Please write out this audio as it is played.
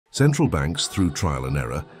Central banks, through trial and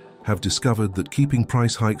error, have discovered that keeping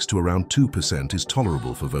price hikes to around 2% is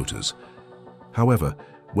tolerable for voters. However,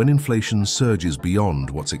 when inflation surges beyond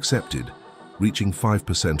what's accepted, reaching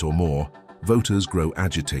 5% or more, voters grow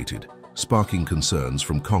agitated, sparking concerns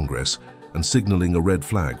from Congress and signaling a red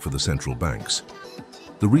flag for the central banks.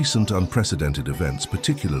 The recent unprecedented events,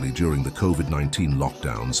 particularly during the COVID-19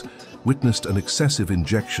 lockdowns, witnessed an excessive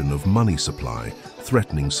injection of money supply,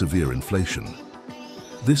 threatening severe inflation.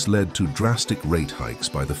 This led to drastic rate hikes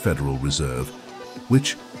by the Federal Reserve,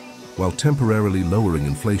 which, while temporarily lowering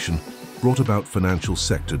inflation, brought about financial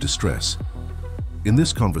sector distress. In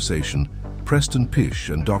this conversation, Preston Pysh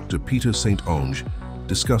and Dr. Peter St. Onge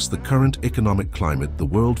discuss the current economic climate the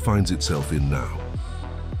world finds itself in now,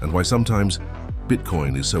 and why sometimes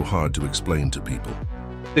Bitcoin is so hard to explain to people.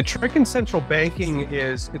 The trick in central banking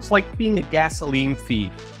is it's like being a gasoline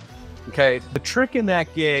thief. Okay, the trick in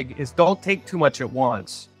that gig is don't take too much at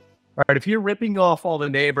once. All right, if you're ripping off all the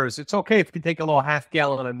neighbors, it's okay if you take a little half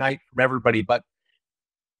gallon a night from everybody, but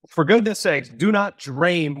for goodness sakes, do not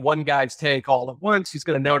drain one guy's take all at once. He's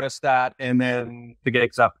going to notice that, and then the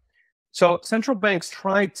gig's up. So central banks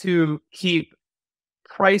try to keep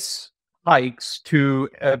price hikes to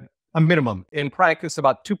a minimum. In practice,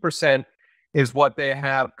 about 2% is what they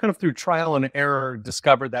have kind of through trial and error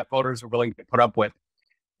discovered that voters are willing to put up with.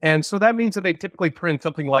 And so that means that they typically print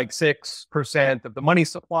something like 6% of the money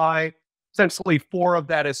supply. Essentially, 4 of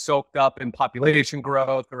that is soaked up in population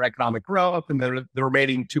growth or economic growth, and then the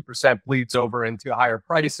remaining 2% bleeds over into higher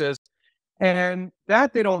prices. And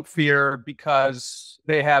that they don't fear because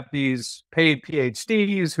they have these paid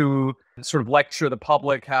PhDs who sort of lecture the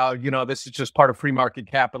public how, this is just part of free market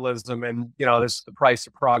capitalism and, this is the price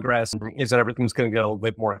of progress, is that everything's going to get a little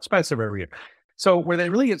bit more expensive every year. So where they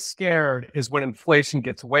really get scared is when inflation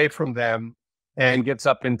gets away from them and gets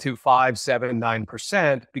up into 5, 7,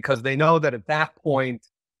 9%, because they know that at that point,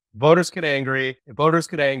 voters get angry. If voters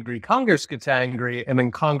get angry, Congress gets angry, and then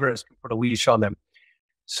Congress can put a leash on them.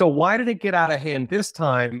 So why did it get out of hand this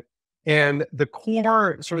time? And the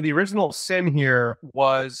core, sort of the original sin here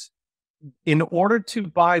was in order to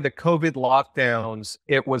buy the COVID lockdowns,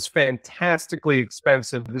 it was fantastically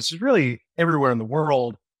expensive. This is really everywhere in the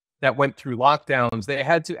world that went through lockdowns. They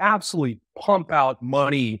had to absolutely pump out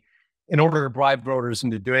money in order to bribe voters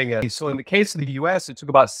into doing it. So in the case of the US, it took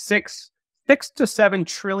about $6 to $7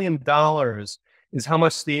 trillion is how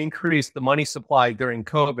much they increased the money supply during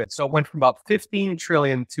COVID. So it went from about 15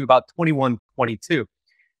 trillion to about 21, 22.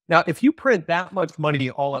 Now, if you print that much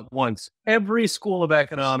money all at once, every school of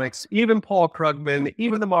economics, even Paul Krugman,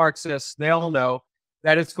 even the Marxists, they all know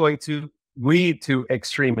that it's going to lead to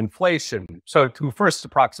extreme inflation. So to a first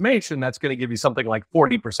approximation, that's going to give you something like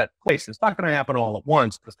 40% inflation. It's not going to happen all at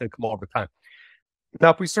once. It's going to come over time.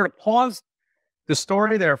 Now, if we sort of pause the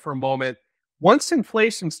story there for a moment, once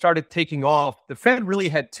inflation started taking off, the Fed really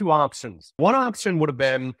had 2 options. One option would have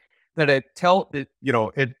been that it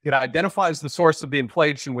identifies the source of the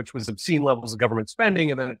inflation, which was obscene levels of government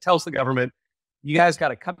spending, and then it tells the government, you guys got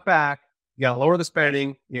to cut back, you got to lower the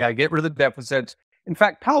spending, you got to get rid of the deficits. In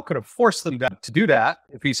fact, Powell could have forced them to do that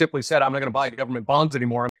if he simply said, I'm not going to buy government bonds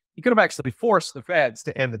anymore. He could have actually forced the Feds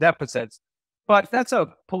to end the deficits. But that's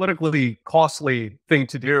a politically costly thing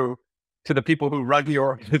to do to the people who run the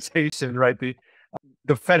organization, right?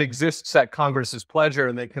 The Fed exists at Congress's pleasure,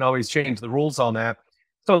 and they can always change the rules on that.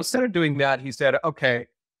 So instead of doing that, he said, okay,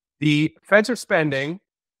 the Feds are spending.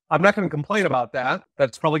 I'm not going to complain about that.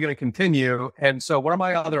 That's probably going to continue. And so what are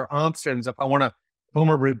my other options if I want to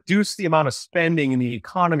reduce the amount of spending in the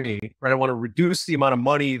economy, right? I want to reduce the amount of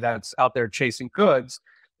money that's out there chasing goods.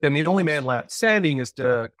 Then the only man left standing is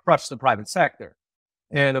to crush the private sector.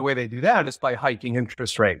 And the way they do that is by hiking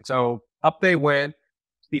interest rates. So up they went,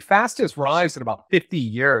 the fastest rise in about 50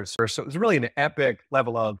 years or so. It was really an epic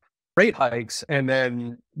level of rate hikes. And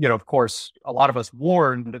then, of course, a lot of us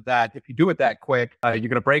warned that if you do it that quick, you're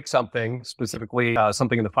going to break something, specifically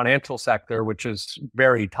something in the financial sector, which is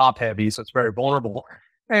very top heavy. So it's very vulnerable.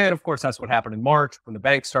 And of course, that's what happened in March when the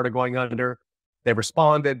banks started going under. They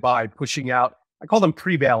responded by pushing out, I call them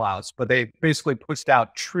pre-bailouts, but they basically pushed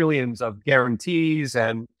out trillions of guarantees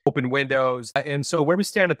and open windows. And so where we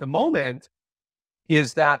stand at the moment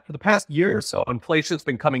is that for the past year or so, inflation's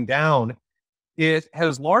been coming down. It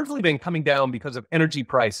has largely been coming down because of energy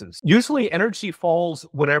prices. Usually energy falls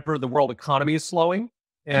whenever the world economy is slowing.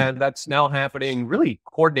 And that's now happening really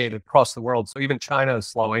coordinated across the world. So even China is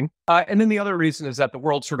slowing. And then the other reason is that the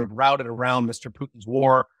world sort of routed around Mr. Putin's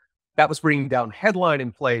war. That was bringing down headline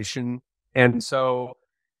inflation. And so,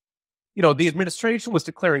 the administration was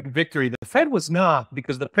declaring victory. The Fed was not,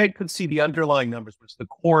 because the Fed could see the underlying numbers, which is the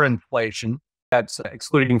core inflation. that's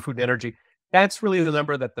excluding food and energy. That's really the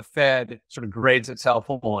number that the Fed sort of grades itself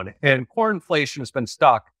on. And core inflation has been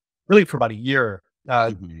stuck really for about a year.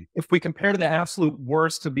 If we compare to the absolute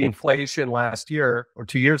worst of the inflation last year or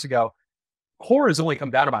 2 years ago, core has only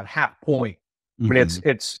come down about half point. I mean,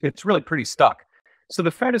 it's really pretty stuck. So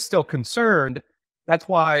the Fed is still concerned. That's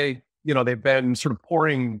why, they've been sort of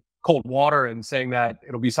pouring cold water and saying that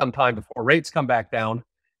it'll be some time before rates come back down.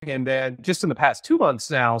 And then just in the past 2 months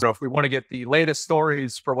now, so if we want to get the latest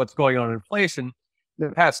stories for what's going on in inflation, in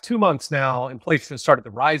the past 2 months now, inflation has started to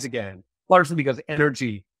rise again, largely because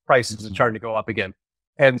energy prices are starting to go up again.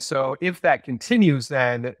 And so if that continues,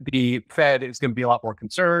 then the Fed is going to be a lot more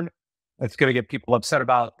concerned. It's going to get people upset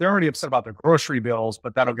they're already upset about their grocery bills,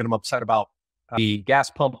 but that'll get them upset about the gas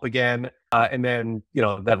pump again. And then,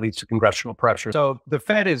 that leads to congressional pressure. So the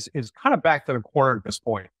Fed is kind of back to the corner at this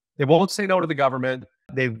point. They won't say no to the government.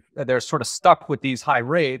 They're sort of stuck with these high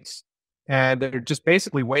rates, and they're just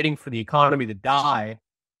basically waiting for the economy to die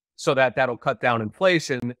so that that'll cut down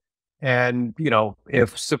inflation. And,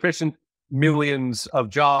 if sufficient millions of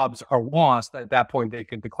jobs are lost, at that point, they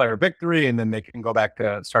can declare victory, and then they can go back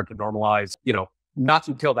to start to normalize. Not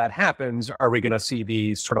until that happens are we going to see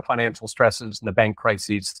these sort of financial stresses and the bank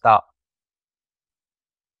crises stop.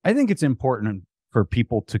 I think it's important for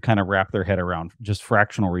people to kind of wrap their head around just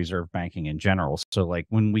fractional reserve banking in general. So like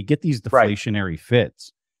when we get these deflationary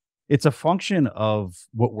fits, it's a function of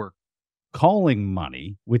what we're calling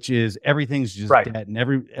money, which is everything's just debt and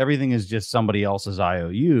everything is just somebody else's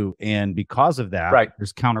IOU. And because of that,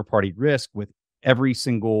 there's counterparty risk with every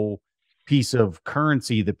single piece of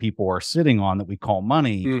currency that people are sitting on that we call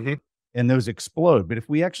money, and those explode. But if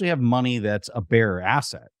we actually have money that's a bearer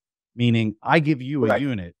asset, meaning I give you a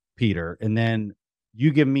unit, Peter, and then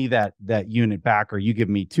you give me that unit back, or you give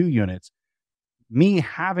me 2 units, me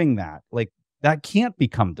having that, like, that can't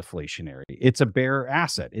become deflationary. It's a bearer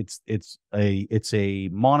asset. It's a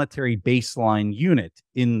monetary baseline unit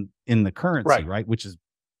in the currency, right? Which is,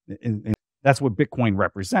 and that's what Bitcoin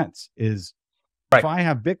represents. Is if I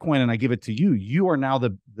have Bitcoin and I give it to you, you are now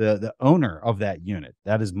the owner of that unit.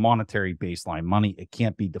 That is monetary baseline money. It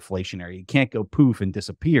can't be deflationary. It can't go poof and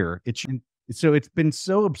disappear. So it's been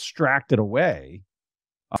so abstracted away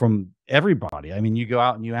from everybody. I mean, you go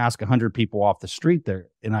out and you ask 100 people off the street there,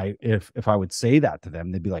 and if I would say that to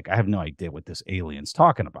them, they'd be like, I have no idea what this alien's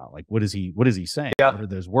talking about. Like, what is he saying? Yeah. What are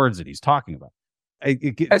those words that he's talking about?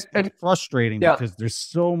 It's frustrating because there's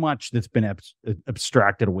so much that's been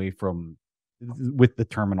abstracted away from with the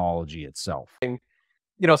terminology itself.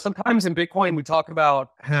 Sometimes in Bitcoin, we talk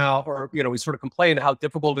about we sort of complain how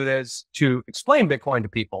difficult it is to explain Bitcoin to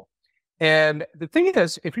people. And the thing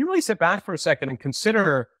is, if you really sit back for a second and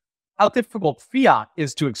consider how difficult fiat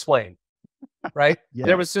is to explain, right?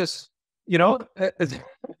 There was this, you're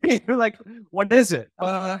like, what is it?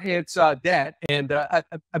 It's debt. And I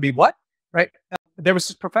mean, what? Right? There was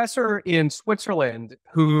this professor in Switzerland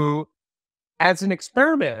who, as an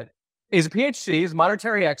experiment, is a PhD, he's a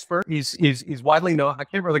monetary expert. He's widely known. I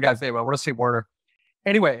can't remember the guy's name. I want to say Werner.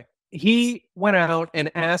 Anyway, he went out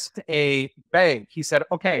and asked a bank. He said,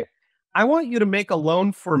 okay, I want you to make a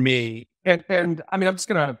loan for me. And I mean, I'm just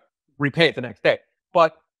going to repay it the next day.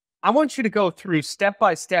 But I want you to go through step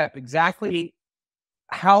by step exactly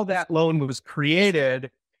how that loan was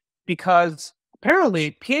created, because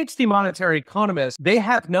apparently PhD monetary economists, they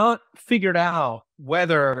have not figured out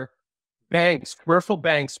whether commercial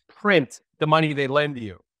banks print the money they lend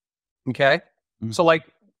you. Okay. So like,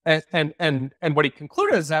 and what he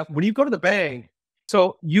concluded is that when you go to the bank,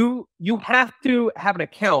 so you have to have an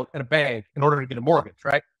account at a bank in order to get a mortgage,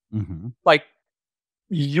 right? Like,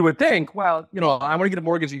 you would think, well, I want to get a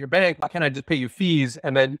mortgage at your bank. Why can't I just pay you fees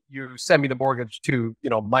and then you send me the mortgage to,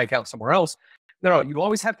 my account somewhere else? No, you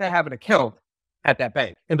always have to have an account at that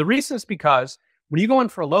bank. And the reason is because when you go in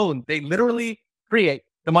for a loan, they literally create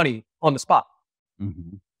the money on the spot.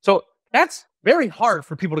 So that's very hard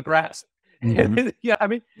for people to grasp. Yeah, I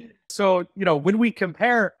mean, so, when we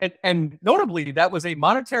compare, and notably, that was a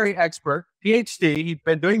monetary expert, PhD. He'd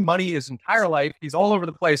been doing money his entire life. He's all over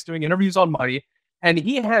the place doing interviews on money. And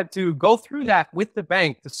he had to go through that with the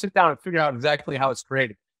bank to sit down and figure out exactly how it's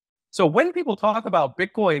created. So when people talk about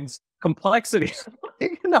Bitcoin's complexity,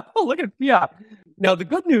 look at fiat. Now, the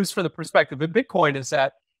good news for the perspective of Bitcoin is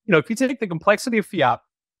that, if you take the complexity of fiat,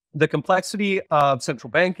 the complexity of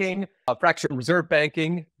central banking, fractional reserve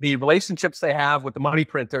banking, the relationships they have with the money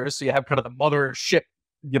printers. So you have kind of the mother ship,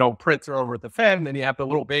 printer over at the Fed, and then you have the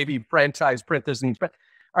little baby franchise printers. And all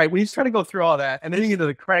right, when you try to go through all that, and then you get to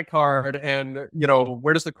the credit card, and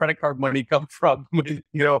where does the credit card money come from?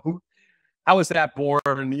 How is that born?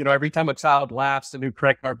 Every time a child laughs, a new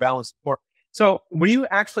credit card balance. So when you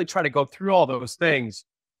actually try to go through all those things,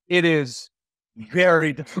 it is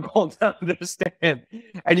very difficult to understand.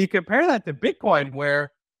 And you compare that to Bitcoin,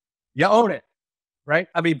 where you own it, right?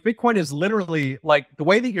 I mean, Bitcoin is literally like the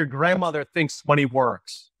way that your grandmother thinks money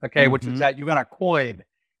works, okay, which is that you got a coin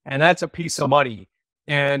and that's a piece of money.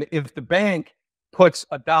 And if the bank puts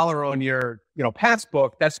 $1 on your,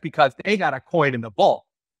 passbook, that's because they got a coin in the vault.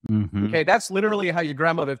 Okay, that's literally how your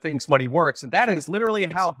grandmother thinks money works. And that is literally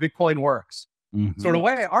how Bitcoin works. So in a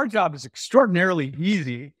way, our job is extraordinarily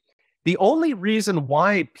easy. The only reason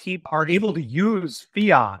why people are able to use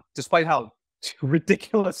fiat, despite how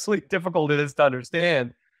ridiculously difficult it is to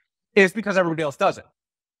understand, is because everybody else does it.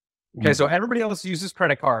 Okay, so everybody else uses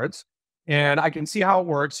credit cards, and I can see how it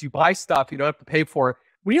works. You buy stuff, you don't have to pay for it.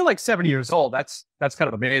 When you're like 70 years old, that's kind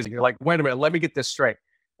of amazing. You're like, wait a minute, let me get this straight.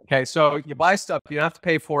 Okay, so you buy stuff, you don't have to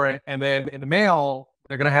pay for it, and then in the mail,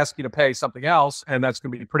 they're going to ask you to pay something else, and that's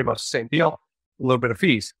going to be pretty much the same deal, a little bit of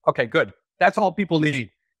fees. Okay, good. That's all people need,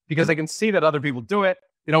 because they can see that other people do it.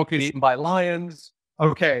 They don't get eaten by lions.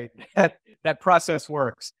 Okay, that process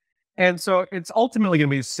works. And so it's ultimately going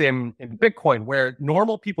to be the same in Bitcoin, where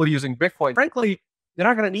normal people using Bitcoin, frankly, they're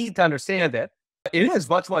not going to need to understand it. It is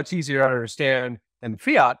much, much easier to understand than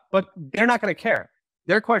fiat, but they're not going to care.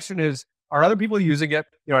 Their question is, are other people using it?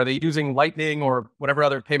 Are they using Lightning or whatever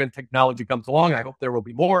other payment technology comes along? I hope there will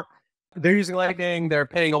be more. They're using Lightning. They're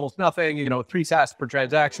paying almost nothing, 3 sats per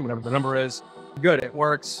transaction, whatever the number is. Good, it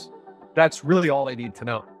works. That's really all they need to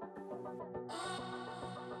know.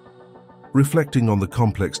 Reflecting on the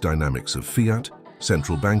complex dynamics of fiat,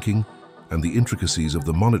 central banking, and the intricacies of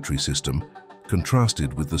the monetary system,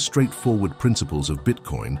 contrasted with the straightforward principles of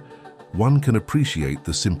Bitcoin, one can appreciate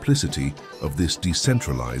the simplicity of this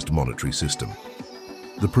decentralized monetary system.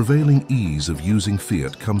 The prevailing ease of using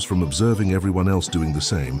fiat comes from observing everyone else doing the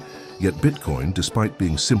same, yet Bitcoin, despite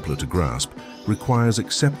being simpler to grasp, requires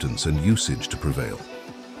acceptance and usage to prevail.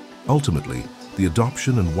 Ultimately, the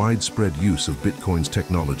adoption and widespread use of Bitcoin's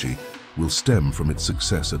technology will stem from its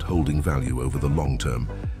success at holding value over the long term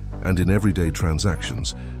and in everyday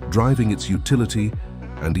transactions, driving its utility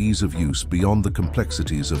and ease of use beyond the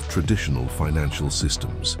complexities of traditional financial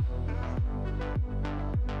systems.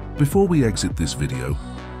 Before we exit this video,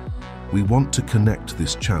 we want to connect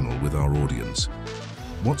this channel with our audience.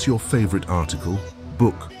 What's your favorite article,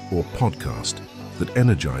 book, or podcast that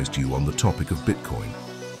energized you on the topic of Bitcoin?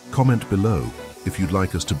 Comment below if you'd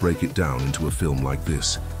like us to break it down into a film like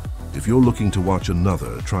this. If you're looking to watch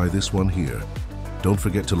another, try this one here. Don't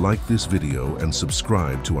forget to like this video and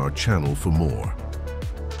subscribe to our channel for more.